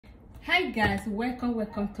Hi guys,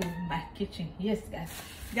 welcome to my kitchen. Yes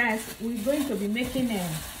guys, we're going to be making a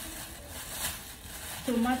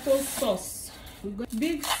tomato sauce. We got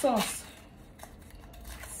big sauce.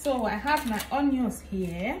 So I have my onions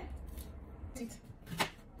here.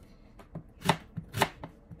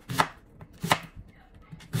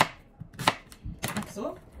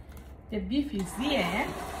 So the beef is here.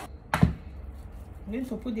 I'm going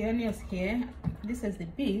to put the onions here. This is the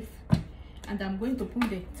beef, and I'm going to put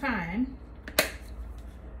the thyme.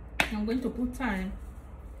 I'm going to put thyme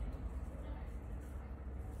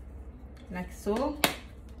like so,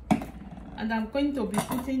 and I'm going to be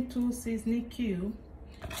putting 2 seasoning cubes,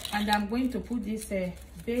 and I'm going to put this bay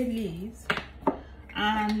leaves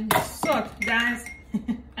and salt. Guys,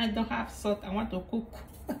 I don't have salt. I want to cook.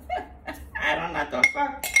 I don't have to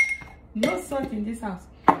salt. No salt in this house.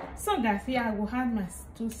 So guys, here I will add my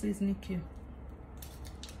 2 seasoning cubes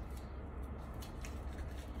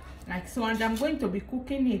like so, and I'm going to be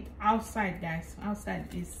cooking it outside, guys. Outside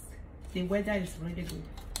the weather is really good.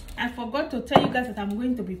 I forgot to tell you guys that I'm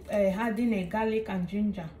going to be adding a garlic and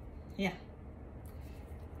ginger. Yeah,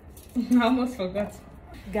 I almost forgot.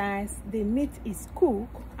 Guys, the meat is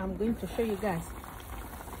cooked. I'm going to show you guys.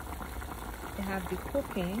 I have the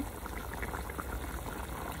cooking.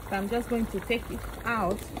 So I'm just going to take it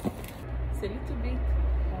out. It's a little bit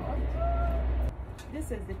hot.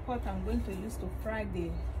 This is the pot I'm going to use to fry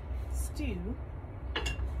the stew.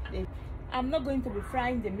 I'm not going to be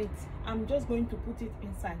frying the meat. I'm just going to put it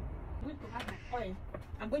inside. I'm going to add my oil.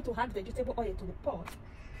 I'm going to add vegetable oil to the pot.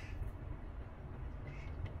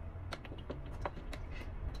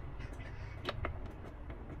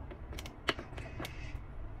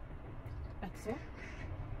 Like so.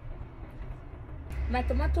 My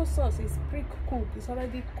tomato sauce is pre-cooked. It's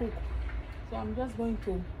already cooked. So I'm just going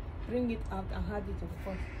to bring it out and add it to the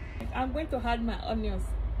pot. I'm going to add my onions.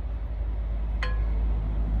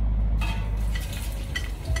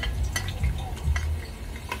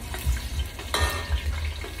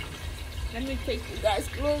 Let me take you guys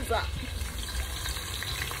closer.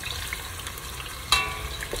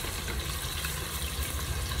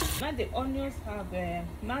 Now the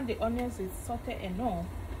onions is sauteed enough.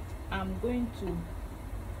 I'm going to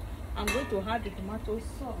add the tomato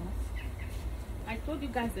sauce. I told you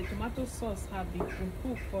guys the tomato sauce have been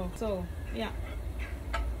cooked for, so yeah.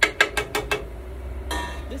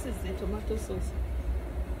 This is the tomato sauce.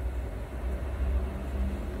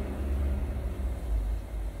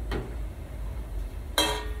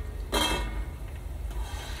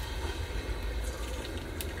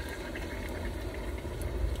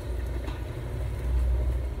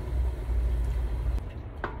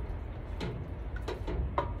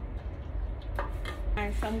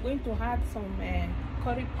 So I'm going to add some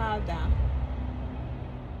curry powder.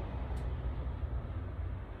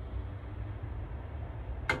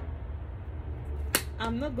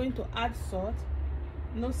 I'm not going to add salt,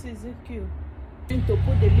 no seasoning cube. I'm going to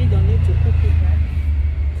put the lid on it to cook it,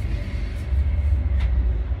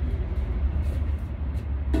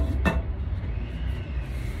 right?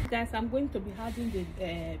 Guys, I'm going to be adding the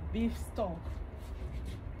beef stock.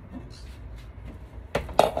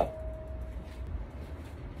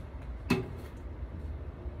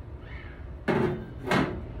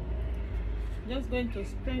 Just going to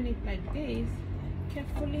spread it like this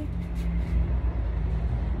carefully.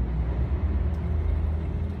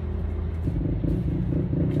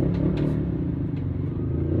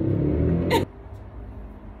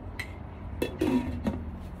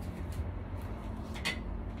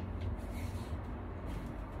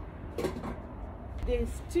 The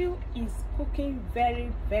stew is cooking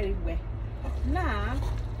very well. Now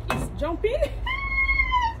it's jumping.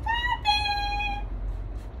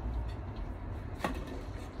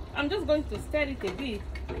 I'm just going to stir it a bit.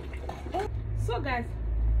 So guys,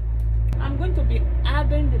 I'm going to be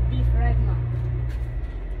adding the beef right now.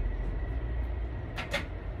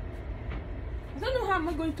 I don't know how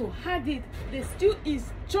I'm going to add it. The stew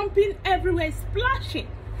is jumping everywhere, splashing.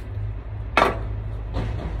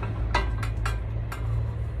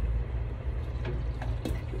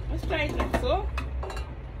 Let's try it like so.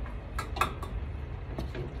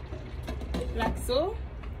 Like so.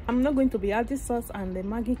 I'm not going to be adding sauce and the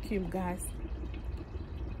Maggi cube, guys.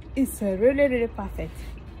 It's really perfect,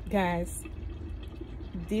 guys.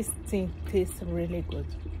 This thing tastes really good.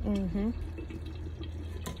 You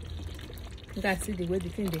guys see the way the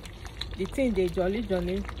thing they jolly,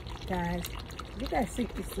 guys. You guys see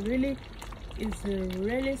it's really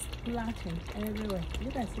splashing everywhere.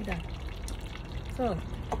 You guys see that? So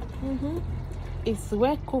it's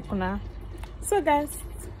well cooked now. So guys,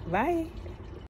 bye.